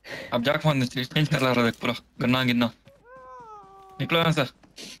 अब जाके फोन चेंज कर रहा देख पूरा गन्ना गिन्ना। निकलो यहाँ से।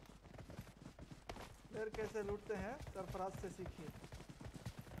 प्लेयर कैसे लूटते हैं सरफराज से सीखिए।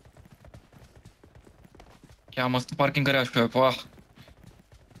 क्या मस्त पार्किंग करे आज वाह।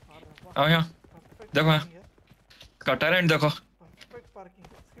 आओ यहाँ देखो यहाँ का टैलेंट देखो परफेक्ट पार्किंग।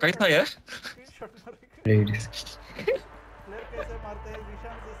 कैसा है। स्क्रीनशॉट मारेंगे। लेडीज प्लेयर कैसे मारते हैं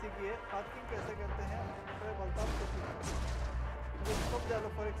जीशान से सीखिए। पार्किंग कैसे करते हैं प्लेयर बलताब से सीखिए। मुझे स्कोप डालो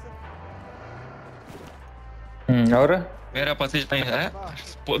फॉर एक से। और मेरा पसीज नहीं है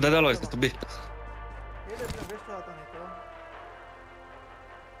दे डालो इसे तुम भी। ये अपने वेस्ट आता नहीं तो।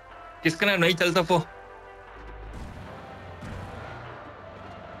 किसका ना नहीं चलता फो।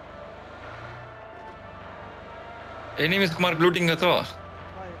 एनिमीज कुमार लूटिंग है तो भाई कौन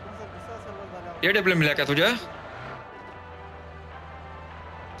सा गुस्सा सर्वर डाला। ये डब्ल्यू मिला क्या तुझे?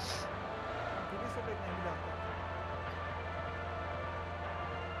 टीवी से नहीं मिला।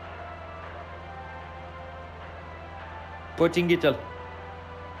 कोचिंग की चल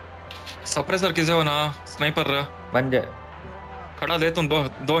सप्रेसर किसे हो ना स्नाइपर बन जाए। खड़ा दे तुम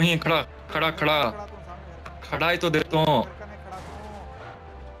दो ही खड़ा खड़ा खड़ा खड़ा ही तो देता हूँ।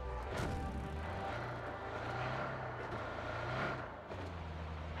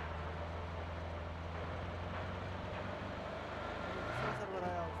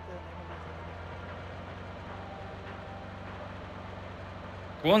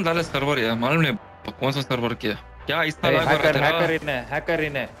 कौन डाले सर्वर है मालूम नहीं कौन सा सर्वर किया क्या इसका Hey, लाग हो रहा hacker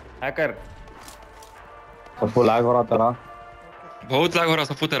तेरा hacker तो फुल आग हो रहा तेरा बहुत लाग हो रहा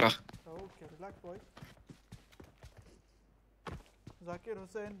सफू तेरा Okay, relax, boy. Zakir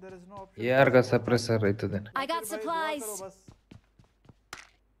Hussain, there is no option. यार का suppressor इतने I got Zakir भाई, दुआ करो supplies. बस.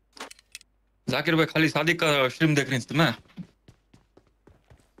 जाकिर भाई खाली शादी का स्ट्रीम देख रही हैं तुम्हें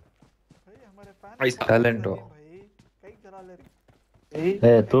भाई हमारे फैन ऐसा talent हो भाई कई चला ले रही.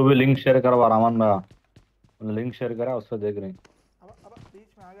 ए तू भी लिंक शेयर करवा रामन भैया लिंक शेयर करा उससे देख रहे हैं अब बीच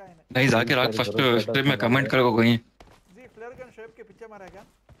में आ गया इन्हें. नहीं जाकिर आज फर्स्ट स्ट्रीम में कमेंट करो कहीं जी फ्लेयर गन शेप के पीछे मारा क्या?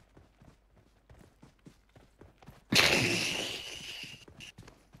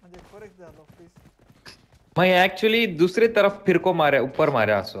 मुझे फोरेक्स दे दो प्लीज. मैं एक्चुअली दूसरी तरफ फिर को मारे ऊपर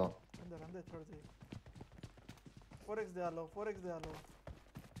मारे आसो अंदर अंदर छोड़ दे. फोरेक्स दे लो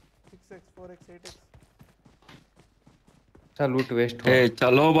 6x 4x 8x. अच्छा लूट वेस्ट ए हो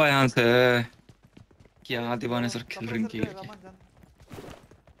चलो भाई यहाँ से क्या दीवाने सर खेल रही की रमन जान.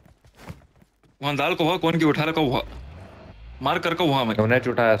 वहाँ दाल को हुआ कौन की उठा रखा हुआ मार कर को हुआ मैं उन्हें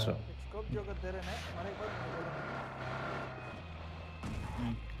उठाया सो स्कोप जो कर दे रहे हैं हमारे एक बार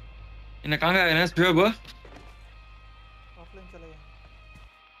इन्हें कहाँ गया इन्हें स्पीड अब ऑफलाइन चले गए.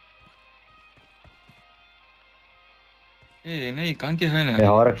 ए नहीं कहाँ के है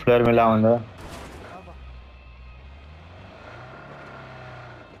ना और एक फ्लेयर मिला अंदर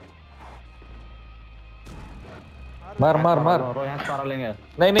बाबा मार रो यहाँ सारा लेंगे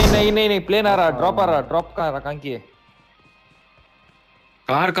नहीं प्लेन आ रहा ड्रॉप कहाँ रहा कहाँ की है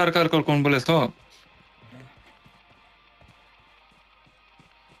कार कौन बोले सो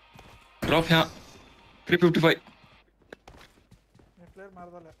ड्रॉप यहाँ 355 मैं फ्लेयर मार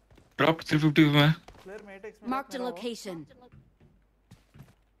डाला. ड्रॉप 350 में फ्लेयर में 8x में Marked a location.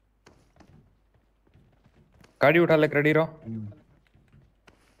 गाड़ी उठा ले रेडी रहो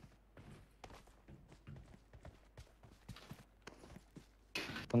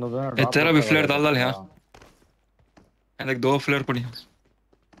ए तेरा भी फ्लेयर डाल यहाँ देख 2 फ्लेयर पड़ी हैं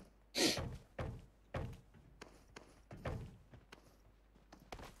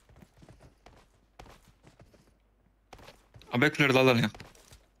अब एक फ्लेयर डाल यहाँ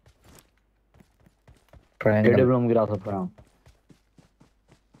ट्रायंगल एडब्ल्यूएम गिरा सकता हूं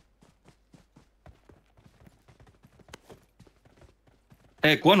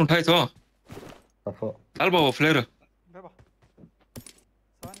ए कौन उठाई तो सफो डाल बाबा फ्लेयर बाबा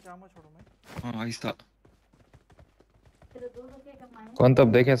सावन काम छोड़ो मैं. हाँ ऐसा कौन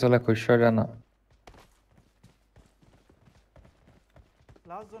तब देखे साला खुश हो जाना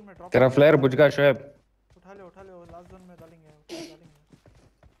लास्ट जोन में ड्रॉप. तेरा फ्लेयर बुझ गया शोएब उठा ले लास्ट जोन में डालेंगे.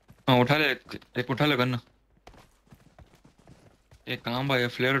 हाँ उठा ले एक उठा ले गन्ना एक काम भाई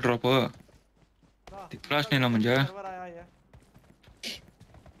फ्लेयर ड्रॉप दिखराश नहीं ना मुझे सर्वर आया है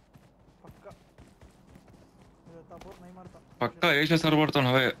पक्का. मुझे तबोर नहीं मारता. पक्का एशिया सर्वर तो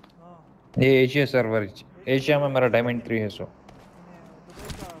हवे हां ये एशिया सर्वर एशिया में मेरा डायमंड 3 है सो दुबई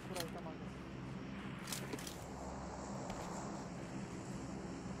का पूरा आइटम आ गया.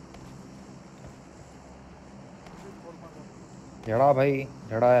 बोल मार दो. झड़ा भाई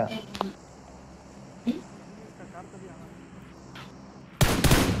झड़ाया इसका कार तभी आना.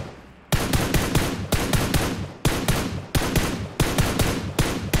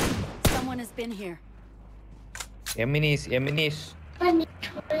 Someone has been here. एमिनीस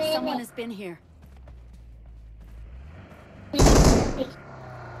Someone has been here.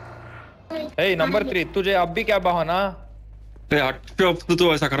 A number 3 तुझे अब भी क्या बहाना ए हट अब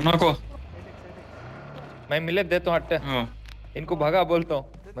तो ऐसा करना को मैं मिले देता हूँ हट हाँ इनको भगा बोलता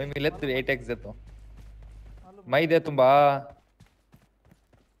हूँ मैं मिले तुझे 8x देता हूँ मालूम मैं ही दे तुम बा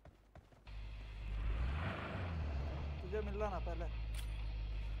तुझे मिल रहा ना पहले.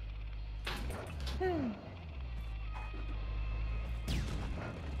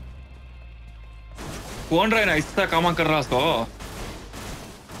 कौन रहा है ना इसका काम कर रहा तो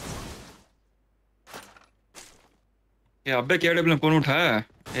ये अबे के डब्ल्यू कौन उठाया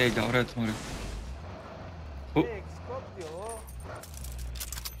ए जा रहा है तुम्हारे एक स्कोप दियो.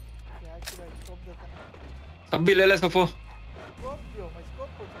 क्या कि भाई स्कोप देता है. सब भी ले ले सफो स्कोप दियो मैं स्कोप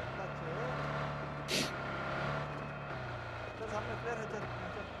को चलता छे. तो सामने प्लेयर है चल.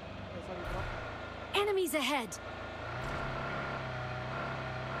 Sorry drop. Enemies ahead.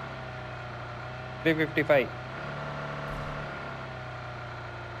 355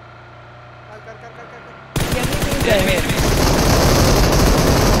 कर.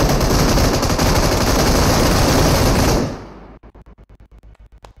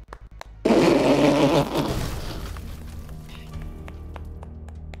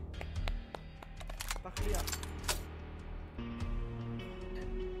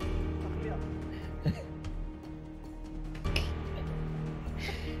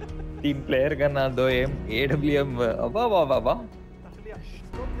 3 प्लेयर करना 2 एम AWM वाह वाह वाह वाह तखलिया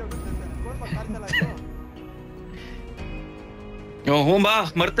स्कोप क्या देते हैं कौन बकार चलाएगा हूँ बा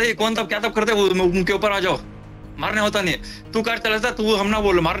मरते ही कौन तब क्या तब करते वो उनके ऊपर आ जाओ मारने होता नहीं तू कार चलाता तू हम ना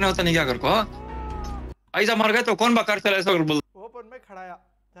बोल मारने होता नहीं क्या कर को हाँ? ऐसा मर गए तो कौन बा कार चलाएगा बोल ओपन में खड़ाया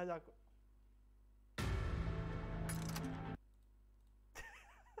जा जाको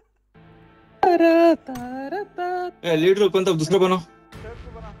ए लीडर कौन तब दूसरे बनो स्टेप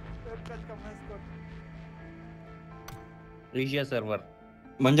को बना स्टेप कट कम है स्कोर एशिया सर्वर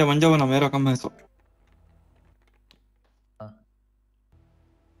मंजा बना मेरा कम है सो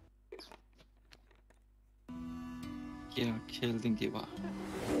क्या खेल देंगे बा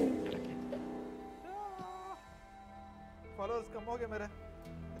फॉलोअर्स कम हो गए मेरे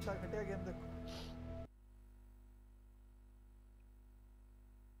अच्छा घटिया गेम देखो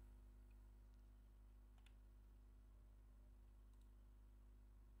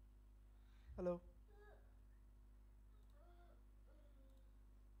hello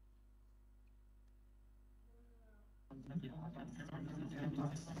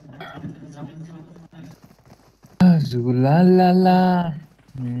Zula la la.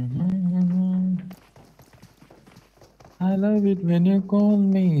 I love it when you call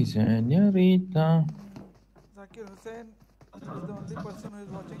me señorita. Zakir Hussain is the only person who is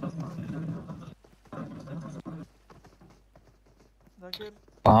watching. Zakir,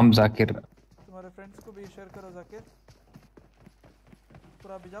 Palm Zakir. तुम्हारे फ्रेंड्स को भी शेयर करो जाकिर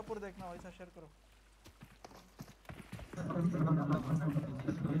पूरा बीजापुर देखना वैसा शेयर करो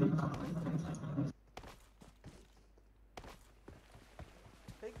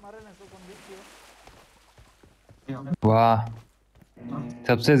ठीक मारे ने सो कौन बीट किया वाह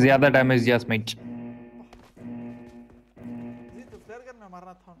सबसे ज्यादा डैमेज दिया स्मिच जी तो फ्लेयर गन में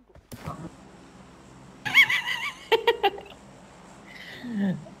मारना था उनको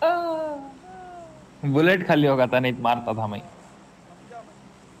बुलेट खाली होगा था नहीं मारता था मैं समझा मैं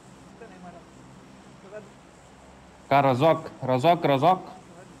इससे नहीं मारा का Razzaq Shivaji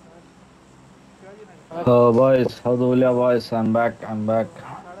Nagar boys, how do you boys? I'm back.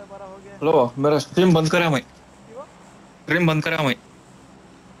 12:30 हो गए लो मेरा स्ट्रीम बंद करा मैं क्यों स्ट्रीम बंद करा मैं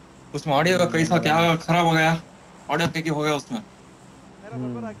उसमें ऑडियो का कैसा क्या खराब हो गया ऑडियो क्या हो गया उसमें मेरा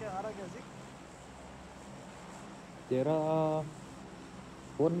बराबर आ रहा क्या जी तेरा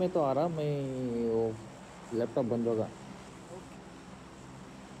फोन में तो आ रहा मैं वो लैपटॉप बंद होगा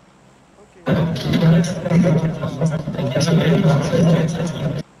ओके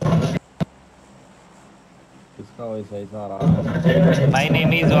किसका वैसा ऐसा आ रहा माय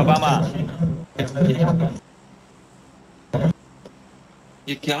नेम इज ओबामा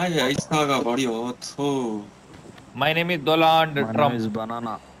ये क्या है ऐसा का ऑडियो तो my name is Donald My name Trump is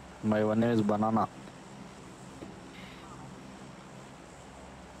Banana. My name is Banana.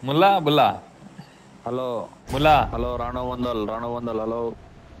 Mulla Bulla Hello. Mulla Hello, Rano Vandal, hello.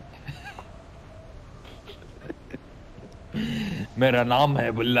 मेरा नाम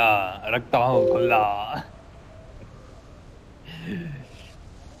है बुल्ला रखता हूँ खुल्ला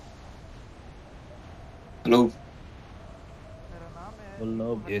हेलो मेरा नाम है Hello.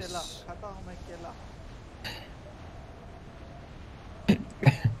 Yes. केला खाता हूँ मैं केला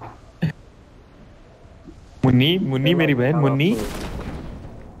मुन्नी मेरी बहन मुन्नी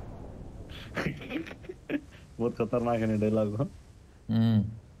बहुत खतरनाक है डायलॉग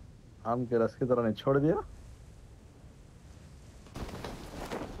आम के रस की तरह नहीं छोड़ दिया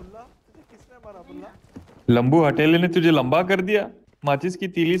बुल्ला तुझे किसने मारा बुल्ला लंबू हटेले ने तुझे लंबा कर दिया माचिस की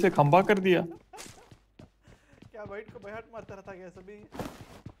तीली से खंबा कर दिया क्या वाइट को बैहट मारता रहता क्या सभी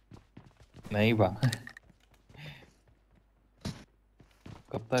नहीं बा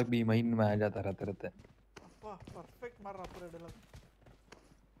कब तक भी महीने में आ जाता रहते वाह परफेक्ट मार रहा पूरे डायलॉग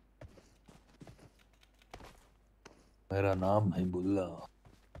मेरा नाम है बुल्ला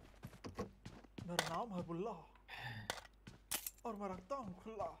मेरा नाम है बुल्ला और मैं रखता हूँ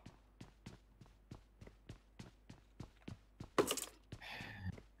खुला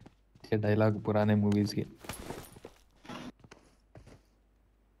ये डायलॉग पुराने मूवीज के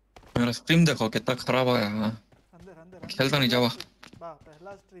मेरा स्ट्रीम देखो कितना खराब हो गया रंदे खेलता नहीं जावा वाह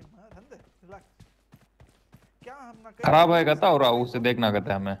पहला स्ट्रीम है रंदे रिलैक्स क्या हम ना खराब है कहता और उसे देखना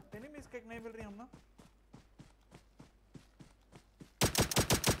कहता है हमें एनिमीज किक नहीं मिल रही हम ना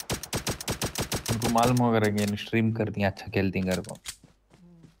उनको मालूम होगा कि स्ट्रीम कर दिया अच्छा खेलती घर को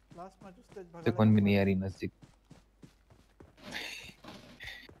लास्ट मैच उससे तो कौन भी नहीं आ रही नजदीक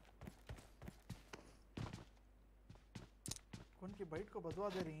कौन की बाइट को बदवा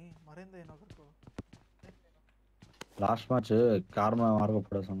दे रही मरेंदे इनोगर को लास्ट मैच कार में मार को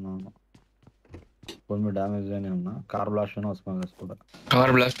पड़ा सुनना कौन भी डैमेज नहीं होना कार ब्लास्ट होना उसमें बस पूरा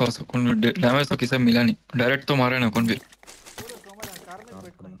कार ब्लास्ट हो कौन डैमेज तो किसे मिला नहीं डायरेक्ट तो मारे ना कौन भी पूरे समझ आ कार में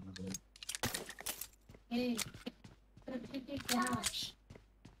बैठ नहीं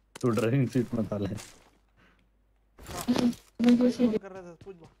तू ड्राइविंग सीट में था ले फोन कर रहे थे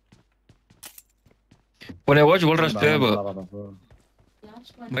पूछ बा उन्हें वॉच बोल रहा है चला शुएब रहा था तो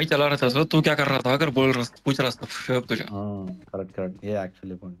मैं चला रहा था सो तू क्या कर रहा था अगर बोल रहा पूछ रहा था शुएब तुझे हाँ करेक्ट ये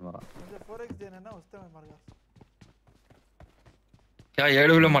एक्चुअली पॉइंट मारा मुझे 4x देने ना उससे मैं मर गया क्या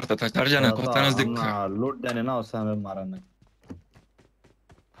येड़ विले मारता था चार जन को तानस दिख लूट जाने ना उससे हमें मारा नहीं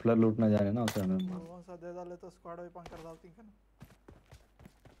फ्लर लूटने जाने ना उससे हमें मारा कौन सा दे डाले तो स्क्वाड भी पंख कर डालती है ना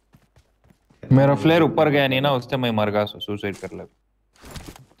मेरा फ्लेयर ऊपर गया नहीं ना उससे मैं मर गया सुसाइड कर ले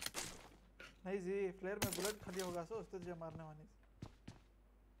नहीं जी फ्लेयर में बुलेट खाली होगा सो उससे तुझे मारने वाली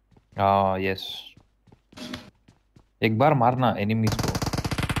हाँ यस एक बार मारना एनिमीज को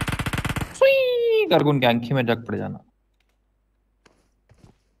सुई कर उनकी आंखी में जग पड़ जाना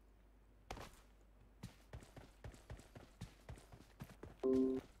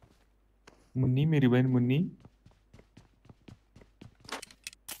मुन्नी मेरी बहन मुन्नी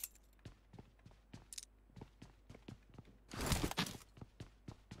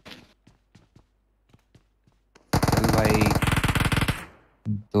चल भाई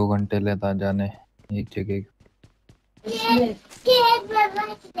 2 घंटे लेता जाने एक जगह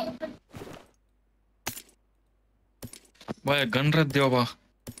भाई गन रख दियो बा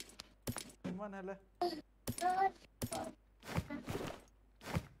मन है ले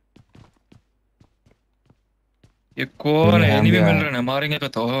ये कौन है यहाँ एनिमी भी मिल आया। रहे हैं मारेंगे का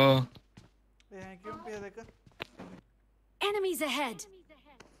तो ये हैं क्यों पे देखा Enemies ahead.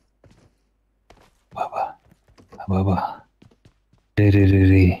 बाबा बाबा रे रे रे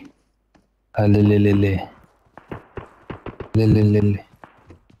रे ले ले ले ले ले ले ले ले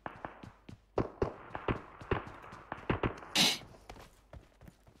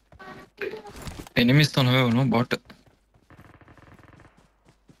एनिमीज तो है नो बॉट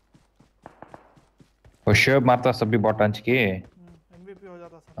वो शेब मारता सभी बॉटंच के एमवीपी हो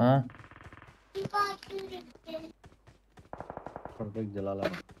जाता सब हाँ परफेक्ट जला ला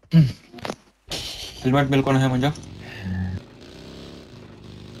हेलमेट मिल कौन है मुझे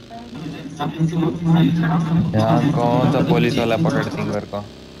यहाँ कौन सा पुलिस वाला पकड़ सिंगर को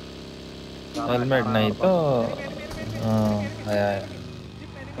हेलमेट नहीं तो हाँ आया आया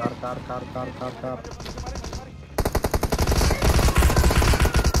कार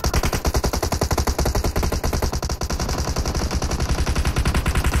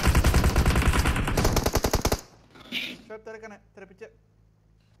शोएब तेरे कने तेरे पीछे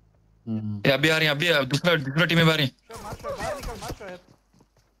ये अभी आ रही है अभी दूसरा टीम में आ रही है शोएब मार शोएब बाहर निकल मार शोएब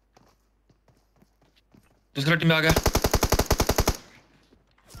दूसरा टीम में आ गया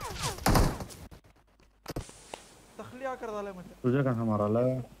तखलिया कर डाले मुझे तुझे कहाँ मारा ला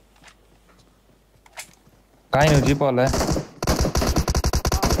कहीं नहीं जी पॉल है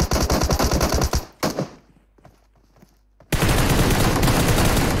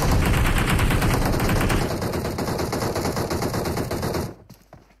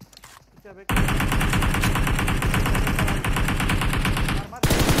पीछे बैक मार मार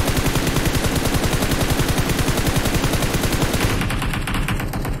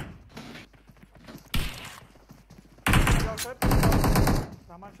जाओ शोएब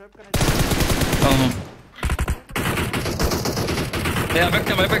सामान शोएब कने हाँ हाँ ये अबे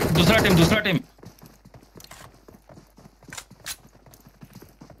दूसरा टीम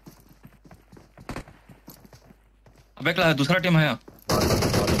अबे क्या दूसरा टीम है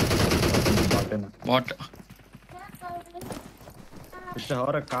बॉट पीछे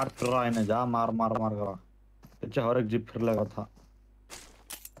और एक कार फिर रहा है ना जा मार करा पीछे और एक जीप फिर लगा था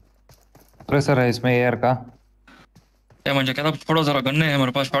प्रेशर है इसमें एयर का ये मुझे कहता छोड़ो जरा गन है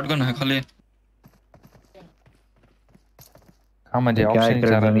मेरे पास शॉटगन है खाली हाँ मुझे क्या ऑप्शन है ही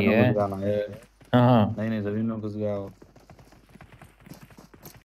चल रही है हाँ हाँ नहीं जमीन में घुस गया वो